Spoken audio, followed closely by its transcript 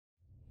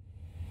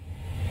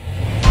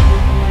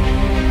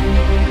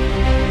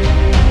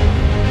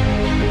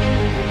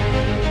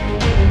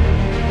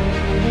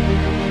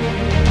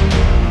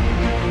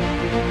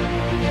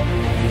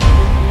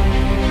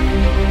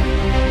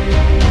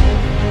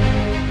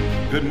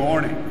Good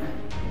morning.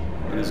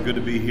 It is good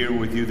to be here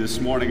with you this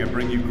morning. I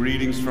bring you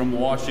greetings from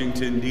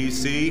Washington,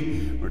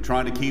 D.C. We're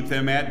trying to keep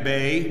them at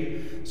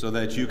bay so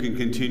that you can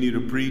continue to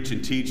preach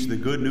and teach the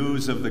good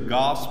news of the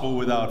gospel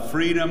without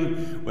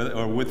freedom,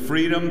 with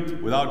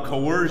freedom, without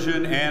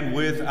coercion, and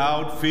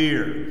without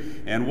fear.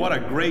 And what a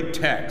great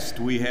text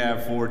we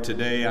have for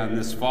today on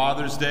this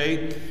Father's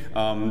Day.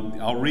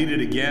 I'll read it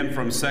again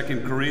from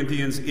 2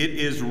 Corinthians. It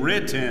is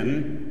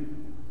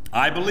written,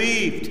 I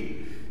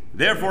believed,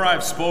 therefore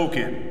I've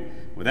spoken.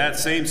 With that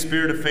same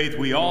spirit of faith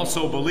we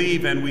also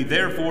believe, and we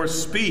therefore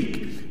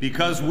speak,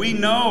 because we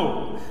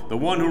know the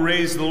one who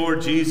raised the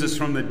Lord Jesus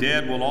from the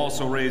dead will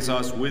also raise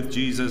us with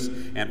Jesus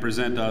and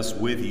present us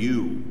with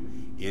you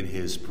in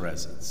his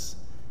presence.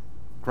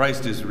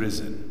 Christ is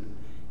risen.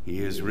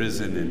 He is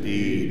risen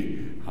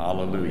indeed.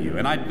 Hallelujah.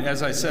 And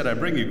as I said, I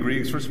bring you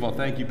greetings. First of all,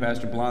 thank you,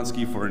 Pastor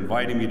Blonsky, for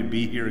inviting me to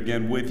be here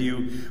again with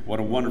you. What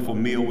a wonderful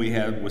meal we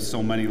had with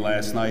so many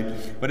last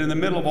night. But in the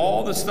middle of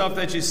all the stuff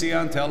that you see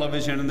on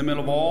television, in the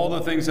middle of all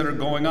the things that are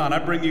going on, I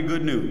bring you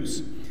good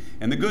news.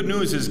 And the good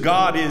news is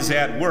God is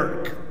at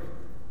work.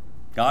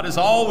 God is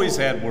always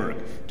at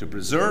work to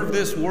preserve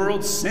this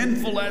world,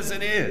 sinful as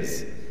it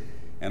is,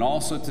 and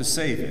also to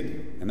save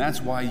it. And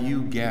that's why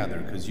you gather,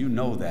 because you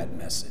know that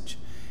message.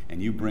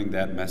 And you bring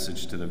that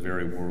message to the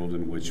very world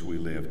in which we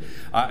live.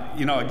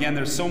 Again,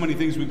 there's so many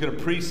things we could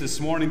have preached this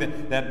morning,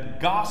 that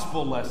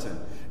gospel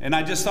lesson. And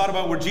I just thought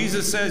about where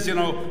Jesus says,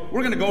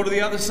 we're going to go to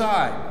the other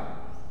side.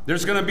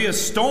 There's going to be a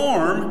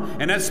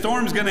storm, and that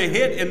storm's going to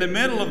hit in the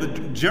middle of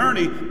the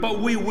journey,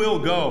 but we will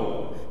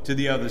go to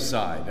the other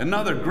side.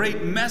 Another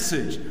great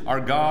message.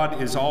 Our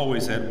God is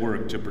always at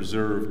work to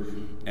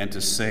preserve and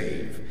to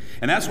save.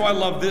 And that's why I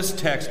love this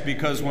text,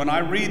 because when I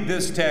read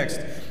this text,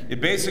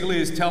 it basically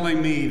is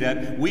telling me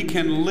that we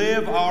can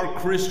live our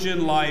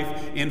Christian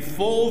life in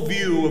full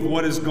view of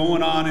what is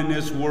going on in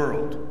this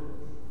world.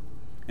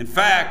 In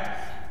fact,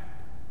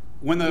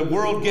 when the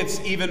world gets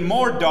even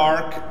more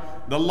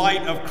dark, the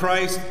light of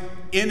Christ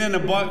in and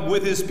about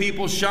with his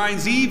people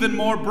shines even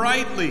more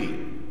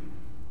brightly.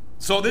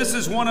 So this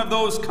is one of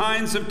those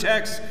kinds of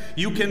texts.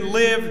 You can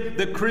live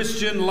the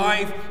Christian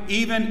life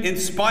even in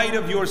spite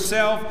of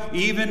yourself,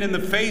 even in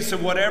the face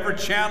of whatever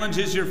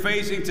challenges you're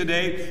facing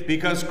today,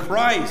 because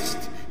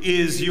Christ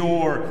is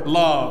your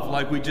love,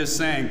 like we just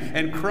sang,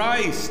 and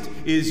Christ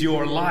is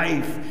your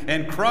life,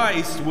 and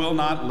Christ will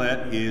not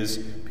let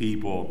his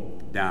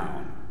people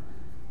down.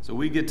 So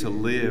we get to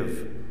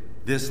live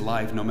this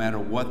life no matter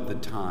what the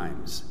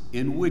times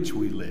in which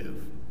we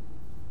live.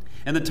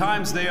 And the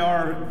times, they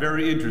are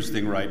very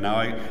interesting right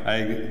now.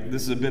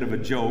 This is a bit of a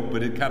joke,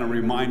 but it kind of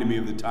reminded me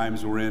of the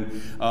times we're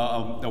in.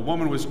 A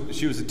woman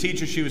she was a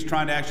teacher. She was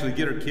trying to actually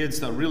get her kids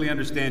to really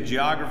understand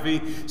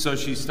geography. So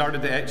she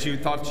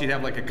thought she'd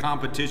have like a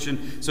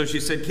competition. So she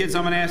said, kids,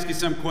 I'm going to ask you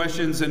some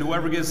questions, and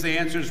whoever gets the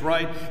answers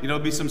right, there'll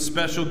be some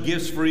special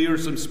gifts for you or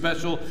some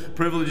special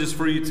privileges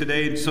for you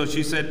today. And so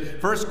she said,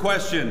 first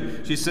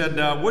question, she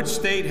said, which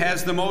state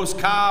has the most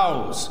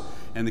cows?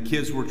 And the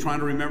kids were trying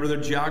to remember their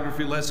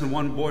geography lesson.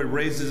 One boy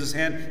raises his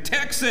hand,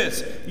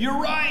 Texas, you're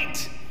right.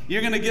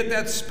 You're going to get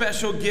that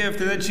special gift.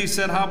 And then she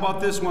said, how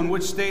about this one?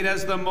 Which state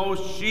has the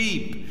most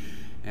sheep?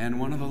 And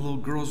one of the little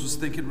girls was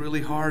thinking really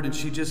hard, and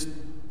she just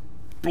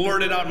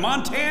blurted out,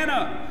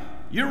 Montana,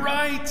 you're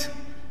right.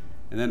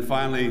 And then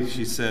finally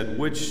she said,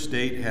 which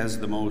state has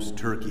the most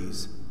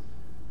turkeys?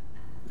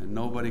 And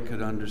nobody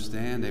could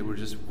understand. They were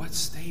just, what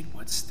state,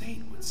 what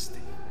state, what state?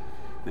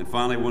 And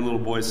finally, one little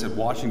boy said,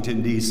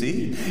 Washington,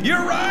 D.C.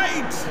 You're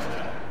right!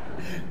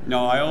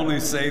 No, I only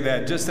say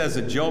that just as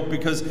a joke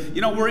because,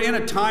 we're in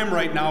a time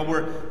right now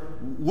where,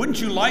 wouldn't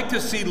you like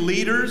to see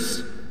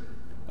leaders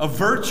of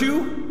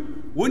virtue?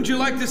 Wouldn't you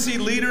like to see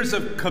leaders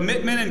of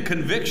commitment and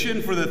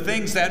conviction for the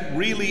things that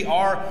really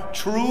are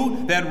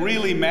true, that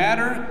really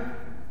matter?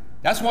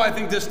 That's why I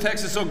think this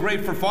text is so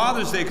great for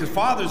Father's Day, because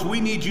fathers, we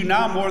need you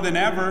now more than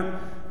ever.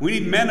 We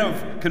need men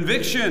of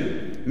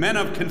conviction, men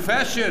of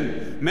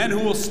confession, men who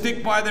will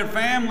stick by their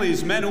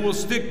families, men who will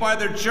stick by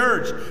their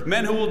church,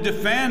 men who will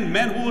defend,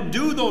 men who will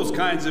do those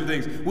kinds of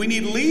things. We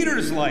need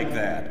leaders like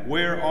that.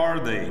 Where are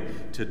they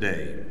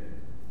today?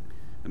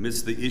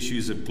 Amidst the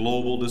issues of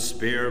global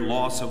despair,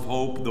 loss of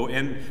hope,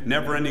 the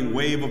never-ending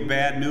wave of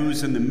bad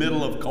news in the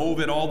middle of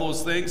COVID, all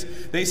those things,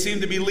 they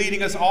seem to be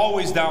leading us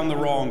always down the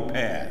wrong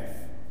path.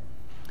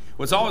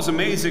 What's always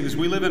amazing is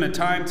we live in a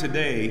time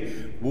today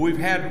where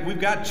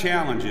we've got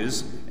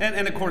challenges,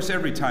 and of course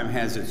every time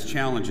has its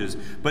challenges,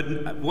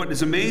 but what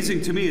is amazing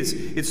to me is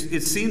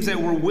it seems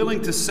that we're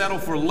willing to settle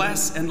for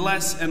less and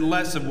less and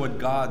less of what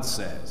God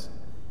says.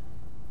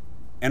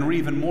 And we're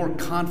even more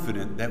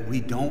confident that we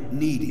don't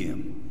need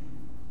him.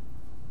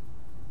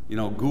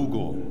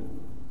 Google.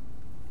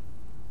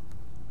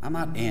 I'm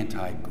not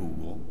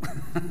anti-Google.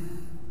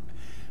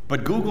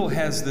 But Google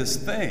has this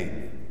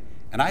thing.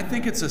 And I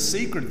think it's a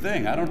secret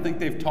thing. I don't think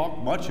they've talked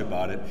much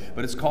about it,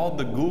 but it's called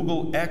the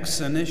Google X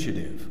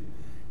Initiative.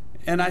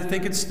 And I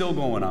think it's still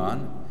going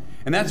on.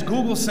 And that's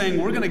Google saying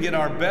we're going to get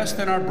our best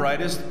and our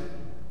brightest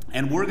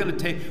And we're going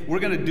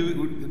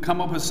to come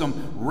up with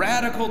some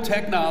radical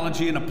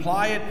technology and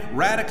apply it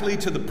radically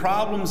to the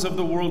problems of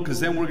the world,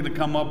 because then we're going to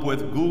come up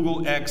with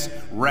Google X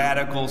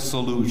radical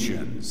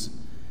solutions.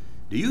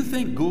 Do you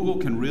think Google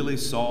can really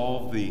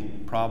solve the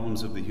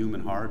problems of the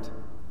human heart?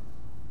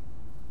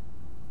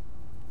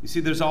 You see,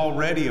 there's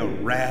already a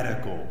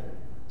radical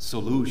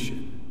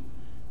solution.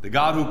 The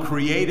God who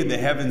created the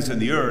heavens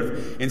and the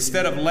earth,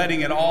 instead of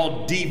letting it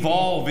all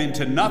devolve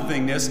into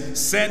nothingness,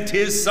 sent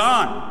his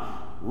Son.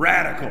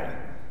 Radical.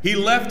 He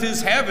left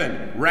his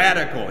heaven.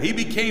 Radical. He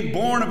became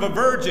born of a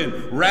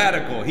virgin.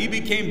 Radical. He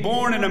became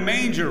born in a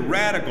manger.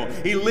 Radical.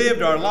 He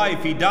lived our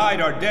life. He died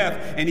our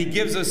death. And he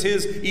gives us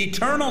his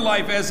eternal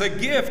life as a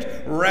gift.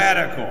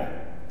 Radical.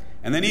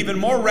 And then even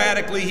more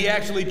radically, he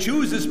actually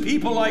chooses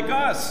people like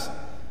us.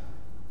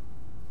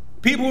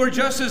 People who are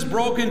just as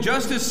broken,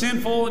 just as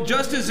sinful,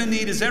 just as in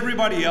need as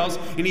everybody else.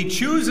 And he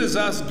chooses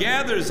us,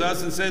 gathers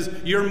us, and says,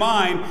 "You're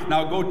mine.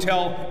 Now go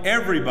tell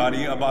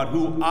everybody about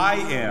who I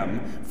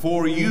am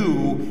for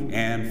you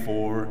and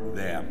for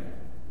them."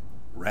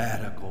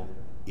 Radical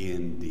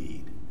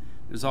indeed.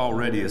 There's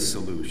already a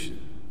solution.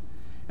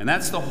 And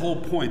that's the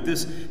whole point.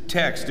 This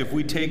text, if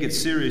we take it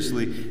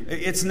seriously,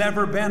 it's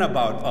never been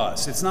about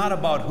us. It's not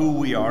about who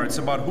we are. It's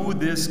about who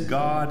this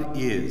God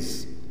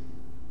is.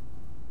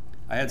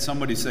 I had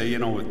somebody say,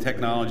 with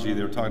technology,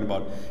 they were talking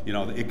about,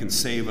 it can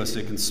save us,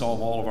 it can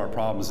solve all of our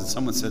problems. And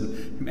someone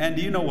said, "Man,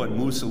 do you know what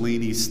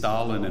Mussolini,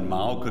 Stalin, and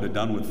Mao could have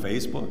done with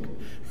Facebook?"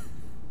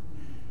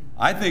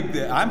 I think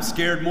that I'm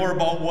scared more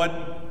about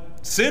what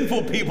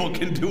sinful people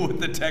can do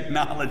with the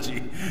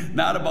technology,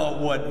 not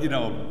about what,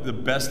 the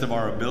best of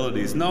our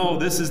abilities. No,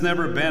 this has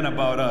never been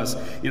about us.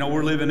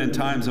 We're living in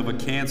times of a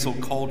cancel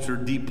culture,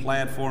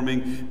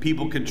 deplatforming,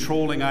 people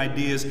controlling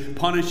ideas,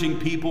 punishing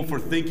people for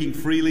thinking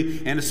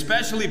freely, and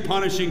especially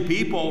punishing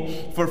people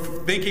for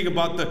thinking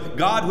about the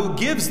God who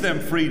gives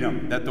them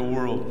freedom that the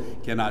world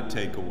cannot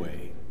take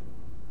away.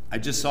 I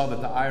just saw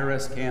that the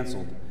IRS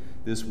canceled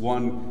this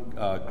one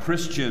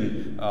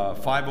Christian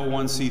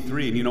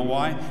 501c3. And you know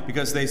why?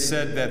 Because they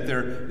said that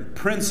their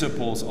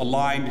principles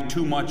aligned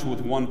too much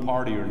with one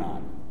party or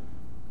not.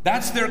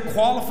 That's their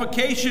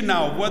qualification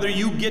now of whether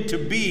you get to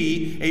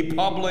be a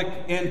public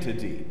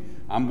entity.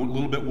 I'm a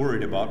little bit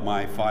worried about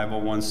my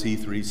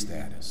 501c3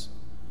 status.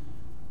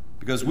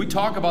 Because we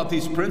talk about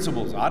these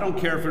principles. I don't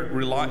care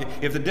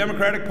if the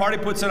Democratic Party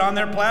puts it on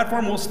their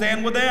platform, we'll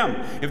stand with them.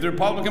 If the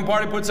Republican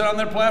Party puts it on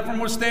their platform,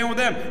 we'll stand with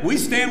them. We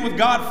stand with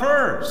God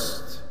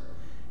first.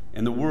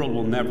 And the world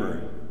will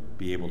never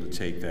be able to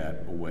take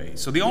that away.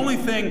 So the only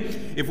thing,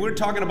 if we're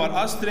talking about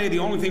us today, the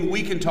only thing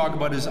we can talk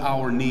about is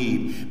our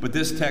need. But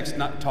this text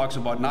talks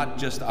about not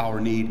just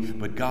our need,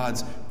 but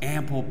God's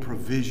ample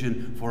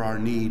provision for our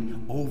need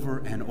over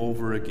and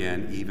over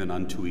again, even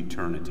unto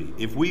eternity.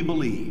 If we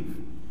believe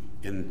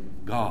in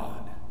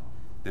God,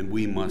 then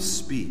we must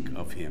speak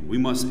of him. We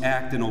must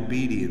act in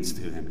obedience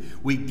to him.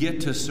 We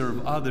get to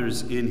serve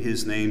others in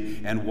his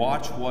name and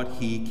watch what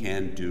he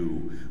can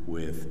do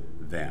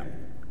with them.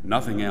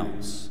 Nothing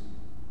else,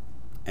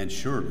 and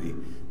surely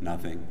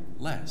nothing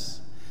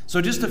less.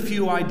 So just a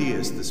few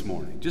ideas this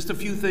morning, just a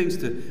few things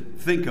to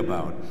think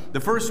about. The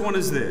first one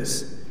is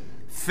this: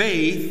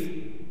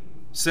 faith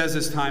says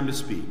it's time to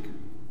speak.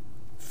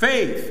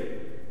 Faith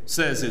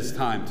says it's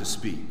time to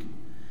speak.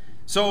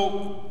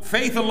 So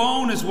faith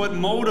alone is what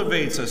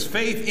motivates us.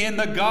 Faith in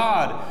the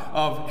God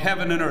of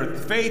heaven and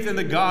earth. Faith in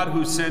the God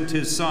who sent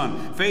his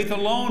Son. Faith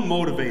alone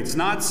motivates,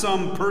 not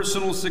some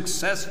personal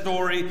success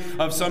story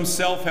of some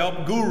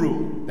self-help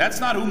guru. That's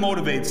not who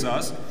motivates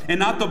us, and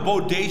not the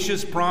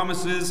bodacious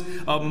promises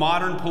of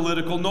modern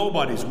political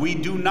nobodies. We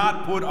do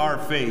not put our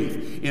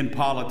faith in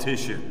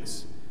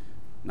politicians.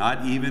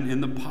 Not even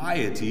in the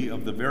piety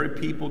of the very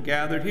people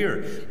gathered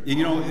here.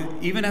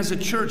 Even as a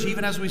church,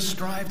 even as we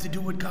strive to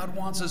do what God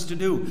wants us to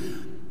do,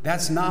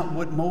 that's not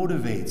what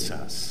motivates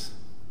us.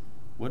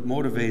 What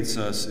motivates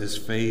us is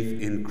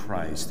faith in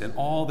Christ and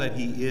all that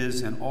he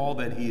is and all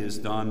that he has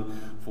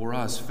done for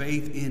us.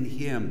 Faith in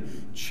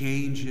him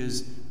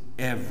changes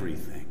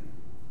everything.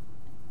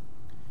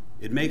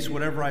 It makes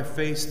whatever I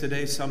face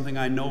today something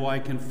I know I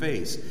can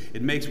face.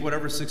 It makes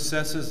whatever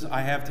successes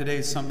I have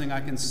today something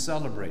I can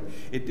celebrate.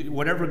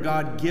 Whatever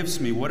God gives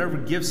me, whatever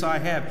gifts I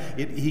have,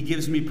 he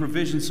gives me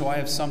provision so I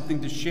have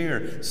something to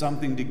share,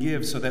 something to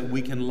give, so that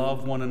we can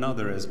love one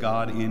another as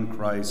God in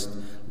Christ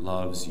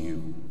loves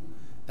you.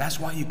 That's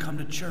why you come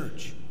to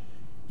church.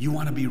 You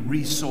want to be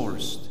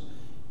resourced.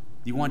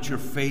 You want your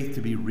faith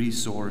to be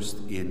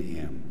resourced in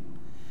him.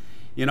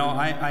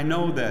 I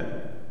know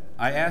that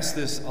I asked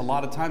this a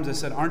lot of times. I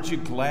said, aren't you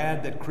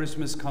glad that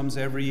Christmas comes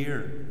every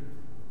year?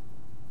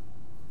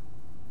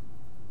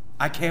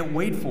 I can't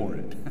wait for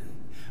it.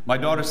 My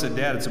daughter said,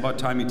 Dad, it's about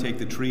time you take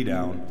the tree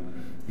down.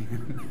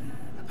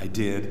 I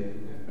did.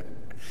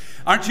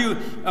 Aren't you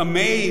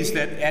amazed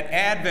at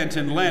Advent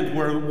and Lent,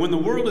 where when the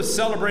world is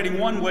celebrating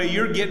one way,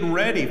 you're getting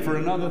ready for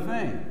another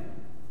thing?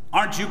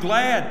 Aren't you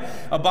glad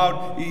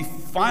about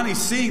finally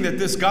seeing that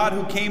this God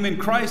who came in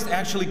Christ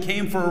actually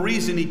came for a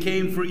reason? He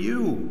came for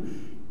you.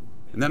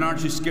 And then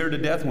aren't you scared to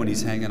death when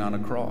he's hanging on a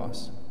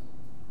cross?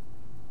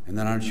 And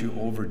then aren't you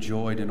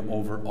overjoyed and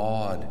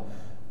overawed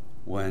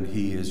when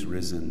he is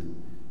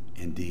risen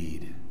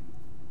indeed?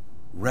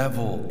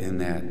 Revel in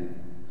that.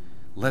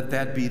 Let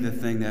that be the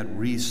thing that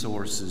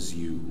resources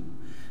you.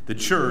 The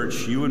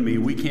church, you and me,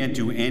 we can't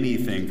do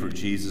anything for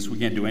Jesus. We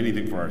can't do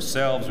anything for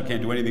ourselves. We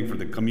can't do anything for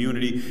the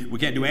community. We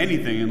can't do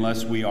anything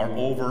unless we are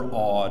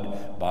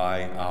overawed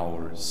by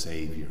our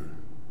Savior.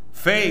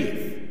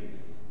 Faith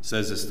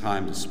says it's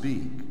time to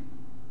speak.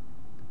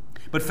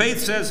 But faith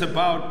says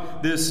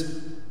about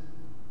this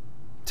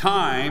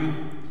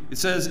time, it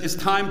says it's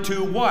time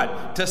to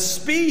what? To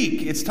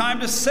speak. It's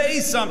time to say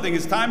something.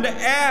 It's time to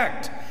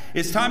act.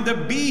 It's time to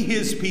be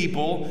his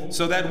people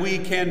so that we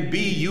can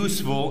be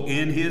useful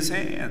in his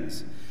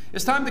hands.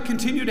 It's time to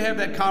continue to have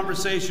that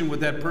conversation with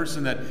that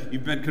person that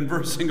you've been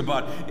conversing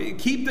about.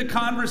 Keep the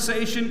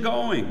conversation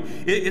going.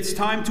 It's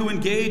time to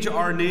engage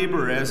our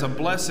neighbor as a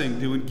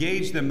blessing, to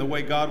engage them the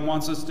way God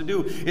wants us to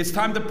do. It's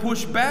time to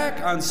push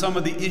back on some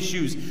of the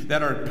issues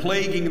that are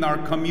plaguing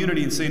our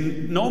community and say,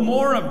 no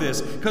more of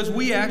this, because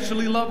we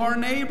actually love our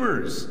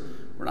neighbors.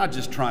 We're not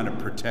just trying to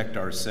protect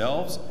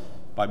ourselves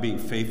by being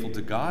faithful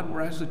to God.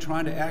 We're actually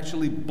trying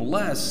to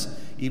bless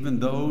even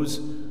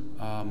those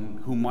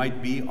who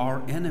might be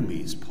our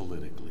enemies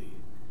politically.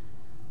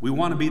 We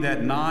want to be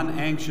that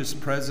non-anxious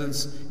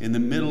presence in the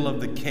middle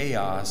of the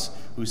chaos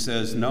who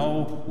says,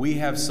 no, we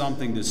have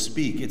something to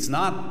speak. It's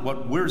not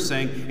what we're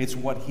saying, it's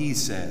what he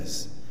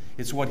says.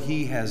 It's what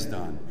he has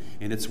done,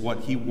 and it's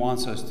what he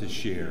wants us to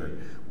share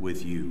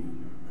with you.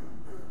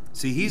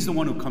 See, he's the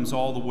one who comes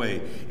all the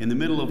way. In the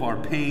middle of our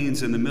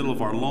pains, in the middle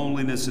of our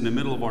loneliness, in the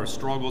middle of our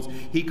struggles,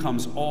 he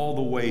comes all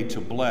the way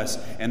to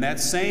bless. And that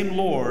same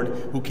Lord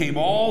who came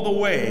all the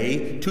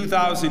way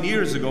 2,000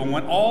 years ago,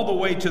 went all the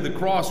way to the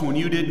cross when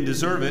you didn't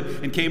deserve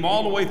it, and came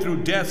all the way through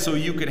death so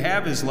you could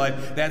have his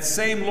life, that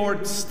same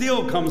Lord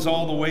still comes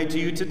all the way to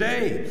you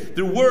today.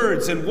 Through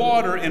words and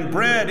water and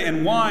bread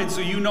and wine,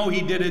 so you know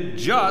he did it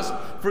just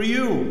for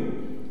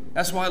you.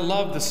 That's why I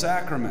love the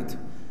sacrament.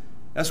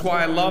 That's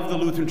why I love the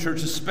Lutheran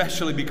Church,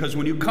 especially because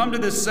when you come to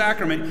this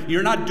sacrament,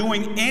 you're not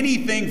doing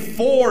anything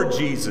for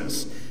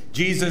Jesus.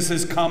 Jesus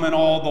is coming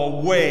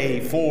all the way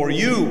for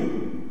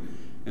you.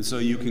 And so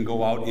you can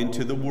go out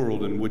into the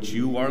world in which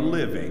you are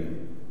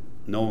living,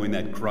 knowing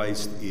that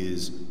Christ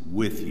is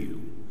with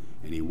you,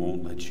 and he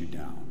won't let you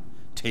down.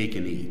 Take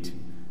and eat.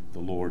 The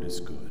Lord is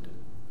good.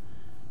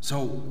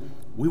 So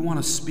we want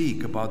to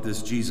speak about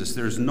this Jesus.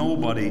 There's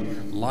nobody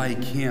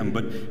like him.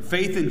 But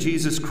faith in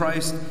Jesus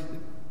Christ,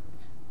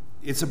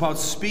 it's about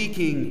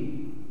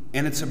speaking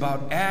and it's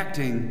about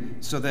acting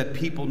so that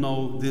people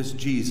know this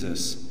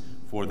Jesus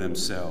for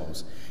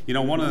themselves. You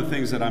know, one of the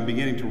things that I'm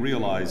beginning to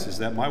realize is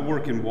that my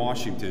work in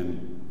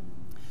Washington,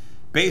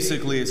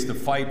 basically it's to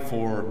fight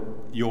for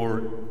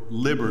your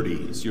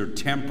liberties, your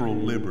temporal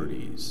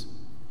liberties.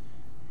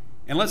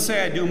 And let's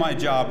say I do my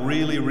job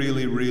really,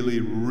 really, really,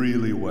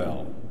 really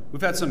well.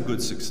 We've had some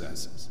good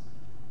successes.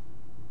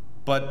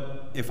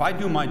 But if I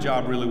do my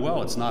job really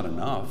well, it's not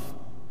enough.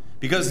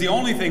 Because the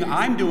only thing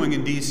I'm doing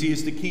in D.C.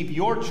 is to keep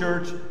your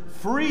church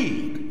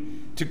free,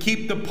 to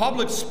keep the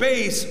public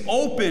space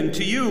open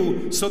to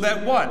you so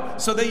that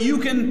what? So that you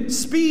can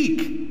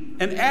speak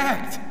and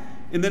act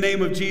in the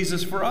name of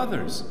Jesus for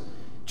others.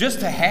 Just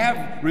to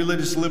have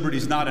religious liberty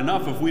is not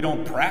enough if we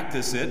don't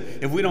practice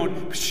it, if we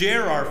don't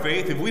share our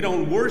faith, if we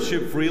don't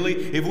worship freely,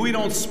 if we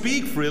don't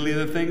speak freely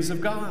the things of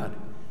God.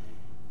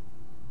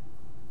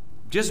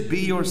 Just be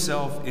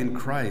yourself in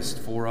Christ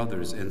for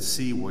others and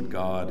see what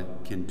God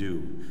can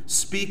do.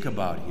 Speak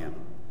about him.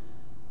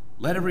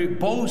 Let every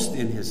boast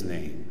in his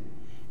name.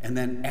 And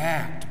then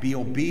act. Be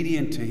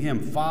obedient to him.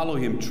 Follow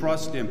him.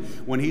 Trust him.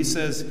 When he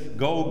says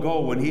go,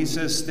 go. When he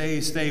says stay,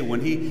 stay.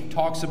 When he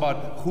talks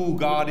about who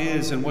God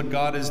is and what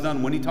God has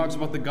done. When he talks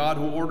about the God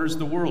who orders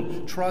the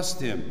world.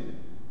 Trust him.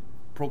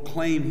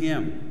 Proclaim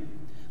him.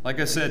 Like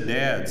I said,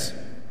 dads,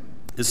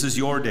 this is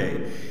your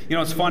day. You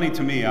know, it's funny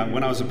to me,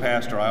 when I was a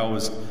pastor, I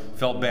always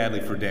felt badly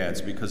for dads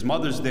because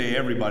Mother's Day,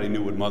 everybody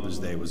knew what Mother's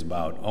Day was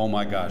about. Oh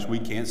my gosh, we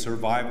can't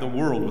survive the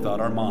world without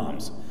our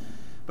moms.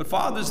 But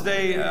Father's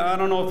Day, I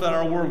don't know if that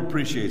our world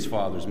appreciates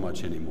fathers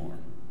much anymore.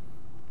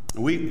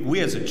 We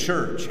as a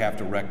church have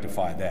to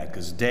rectify that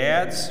because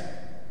dads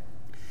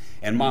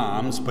and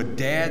moms, but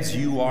dads,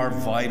 you are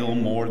vital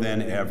more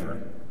than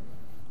ever.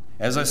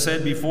 As I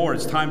said before,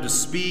 it's time to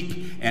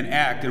speak and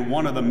act. And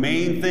one of the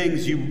main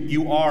things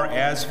you are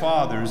as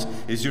fathers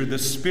is you're the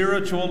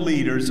spiritual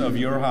leaders of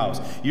your house.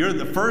 You're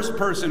the first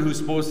person who's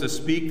supposed to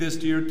speak this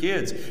to your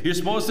kids. You're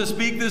supposed to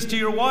speak this to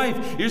your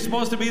wife. You're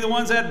supposed to be the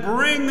ones that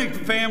bring the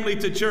family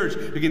to church.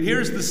 Again,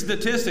 here's the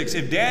statistics.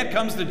 If dad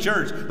comes to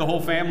church, the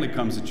whole family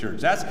comes to church.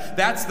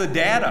 That's the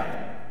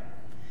data.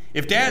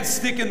 If dads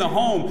stick in the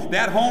home,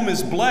 that home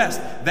is blessed.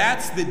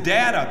 That's the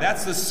data.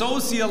 That's the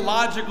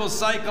sociological,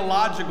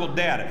 psychological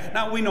data.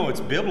 Now, we know it's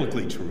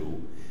biblically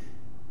true.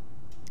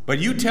 But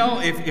you tell,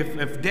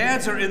 if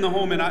dads are in the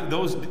home, and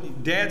those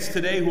dads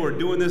today who are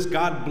doing this,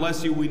 God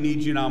bless you, we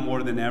need you now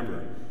more than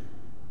ever.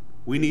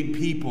 We need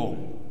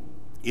people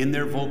in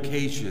their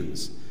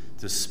vocations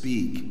to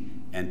speak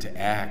and to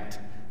act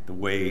the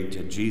way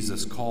that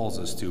Jesus calls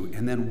us to,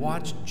 and then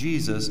watch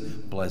Jesus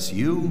bless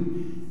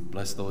you,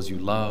 bless those you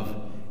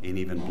love, and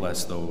even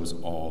bless those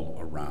all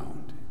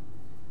around.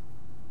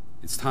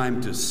 It's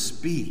time to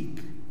speak.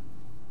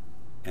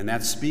 And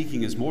that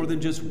speaking is more than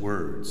just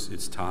words.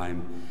 It's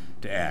time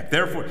to act.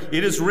 Therefore,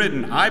 it is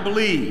written, I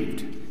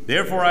believed.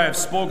 Therefore, I have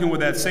spoken with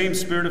that same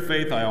spirit of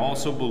faith. I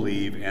also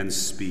believe and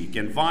speak.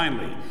 And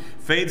finally,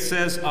 faith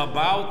says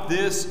about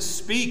this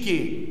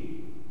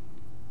speaking,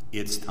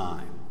 it's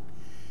time.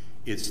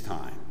 It's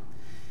time.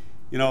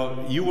 You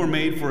know, you were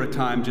made for a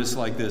time just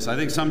like this. I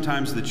think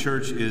sometimes the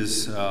church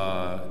is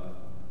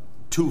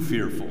too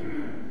fearful.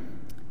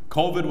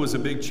 COVID was a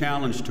big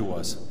challenge to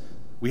us.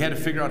 We had to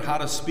figure out how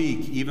to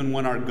speak, even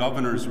when our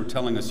governors were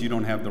telling us you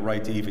don't have the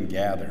right to even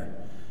gather.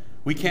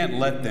 We can't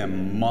let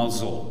them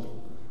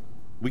muzzle.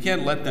 We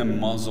can't let them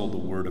muzzle the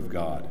Word of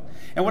God.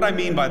 And what I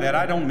mean by that,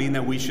 I don't mean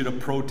that we should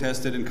have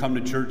protested and come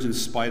to church in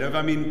spite of.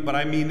 But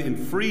I mean in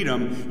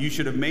freedom, you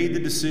should have made the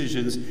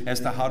decisions as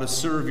to how to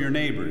serve your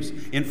neighbors.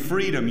 In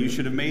freedom, you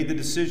should have made the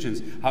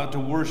decisions how to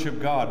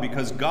worship God,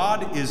 because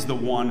God is the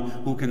one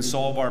who can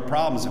solve our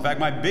problems. In fact,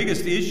 my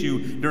biggest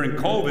issue during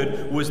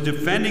COVID was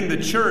defending the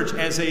church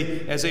as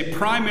a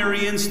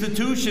primary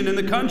institution in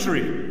the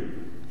country.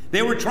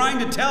 They were trying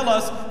to tell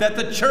us that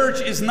the church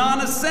is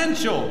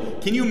non-essential.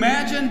 Can you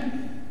imagine?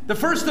 The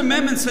First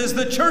Amendment says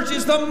the church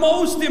is the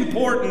most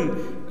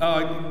important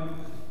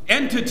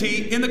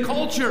entity in the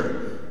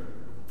culture.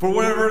 For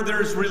wherever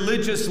there's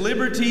religious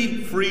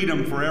liberty,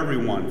 freedom for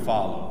everyone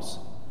follows.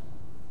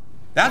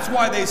 That's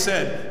why they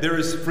said there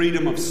is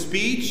freedom of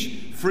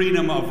speech,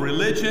 freedom of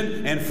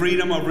religion, and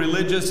freedom of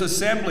religious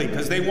assembly,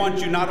 because they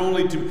want you not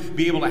only to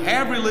be able to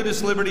have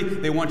religious liberty,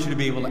 they want you to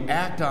be able to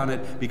act on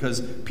it,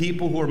 because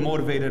people who are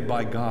motivated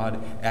by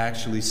God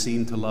actually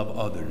seem to love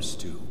others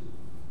too.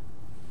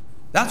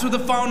 That's what the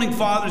founding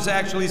fathers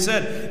actually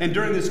said. And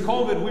during this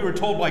COVID, we were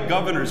told by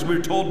governors, we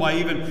were told by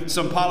even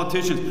some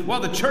politicians, well,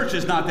 the church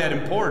is not that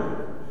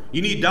important.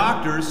 You need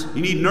doctors,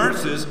 you need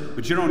nurses,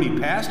 but you don't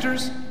need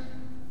pastors?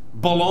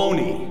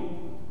 Baloney.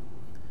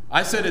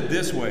 I said it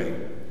this way.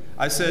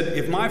 I said,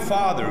 if my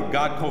father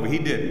got COVID, he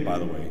didn't, by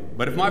the way,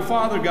 but if my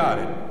father got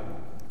it,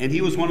 and he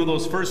was one of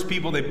those first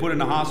people they put in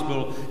the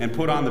hospital and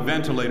put on the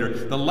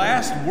ventilator, the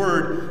last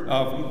word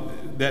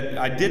that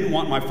I didn't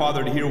want my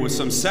father to hear was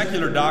some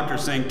secular doctor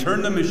saying,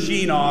 turn the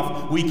machine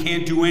off, we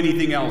can't do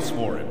anything else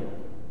for him.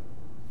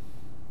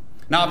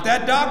 Now, if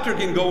that doctor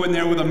can go in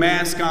there with a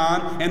mask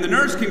on, and the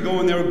nurse can go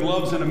in there with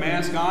gloves and a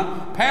mask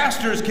on,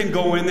 pastors can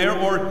go in there,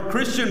 or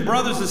Christian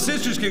brothers and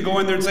sisters can go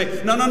in there and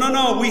say, no, no, no,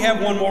 no, we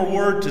have one more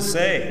word to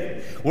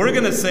say. We're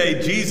going to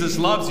say Jesus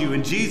loves you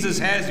and Jesus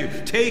has you.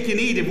 Take and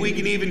eat, if we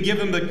can even give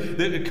him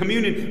the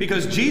communion,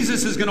 because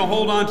Jesus is going to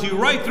hold on to you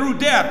right through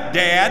death,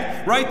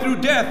 Dad, right through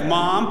death,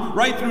 Mom,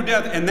 right through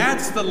death. And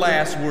that's the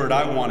last word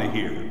I want to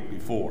hear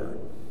before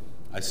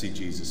I see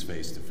Jesus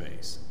face to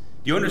face.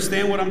 Do you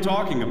understand what I'm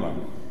talking about?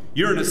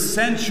 You're an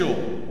essential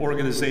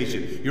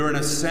organization. You're an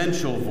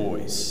essential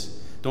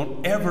voice.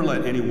 Don't ever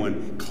let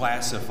anyone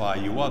classify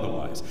you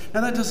otherwise.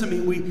 Now, that doesn't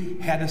mean we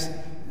had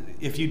to,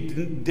 if you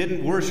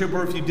didn't worship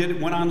or if you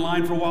went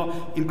online for a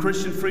while, in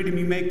Christian freedom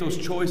you make those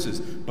choices,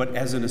 but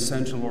as an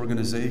essential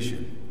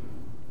organization.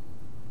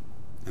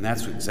 And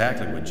that's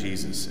exactly what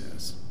Jesus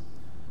says.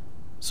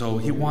 So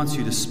he wants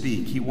you to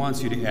speak. He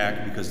wants you to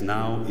act, because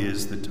now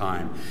is the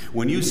time.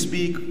 When you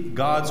speak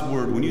God's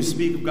word, when you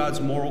speak of God's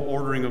moral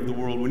ordering of the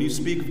world, when you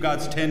speak of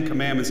God's 10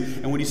 commandments,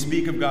 and when you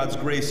speak of God's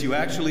grace, you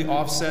actually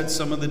offset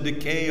some of the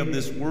decay of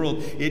this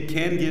world. It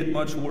can get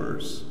much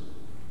worse.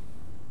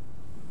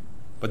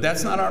 But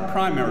that's not our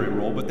primary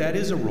role, but that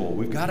is a role.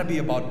 We've got to be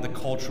about the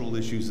cultural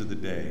issues of the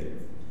day.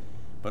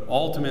 But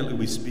ultimately,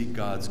 we speak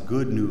God's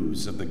good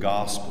news of the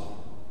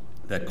gospel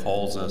that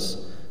calls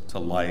us to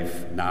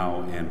life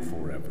now and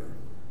forever.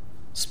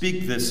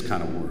 Speak this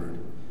kind of word.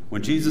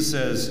 When Jesus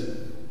says,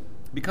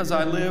 because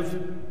I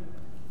live,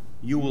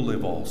 you will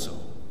live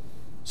also.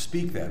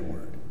 Speak that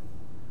word.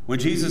 When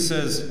Jesus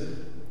says,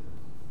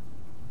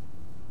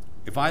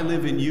 if I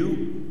live in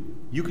you,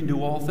 you can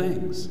do all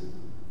things.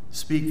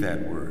 Speak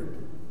that word.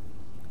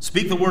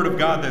 Speak the word of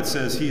God that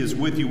says he is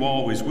with you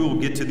always. We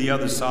will get to the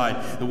other side.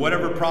 That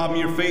whatever problem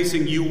you're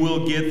facing, you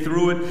will get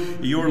through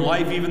it. Your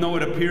life, even though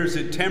it appears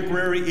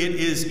temporary, it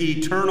is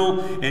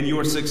eternal. And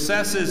your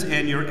successes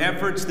and your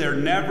efforts, they're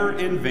never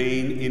in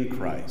vain in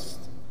Christ.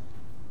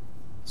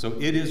 So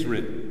it is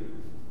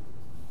written.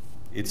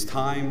 It's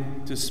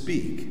time to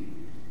speak.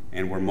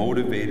 And we're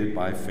motivated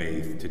by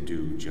faith to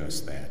do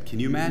just that. Can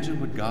you imagine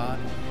what God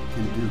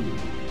can do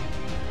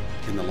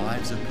in the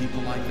lives of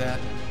people like that?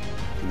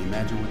 Can you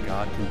imagine what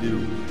God can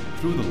do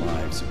through the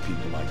lives of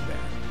people like that?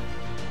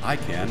 I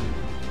can.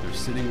 They're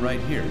sitting right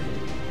here.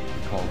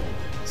 We call them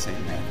St.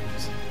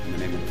 Matthews. In the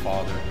name of the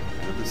Father,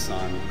 and of the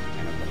Son,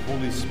 and of the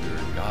Holy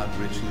Spirit, God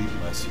richly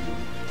bless you.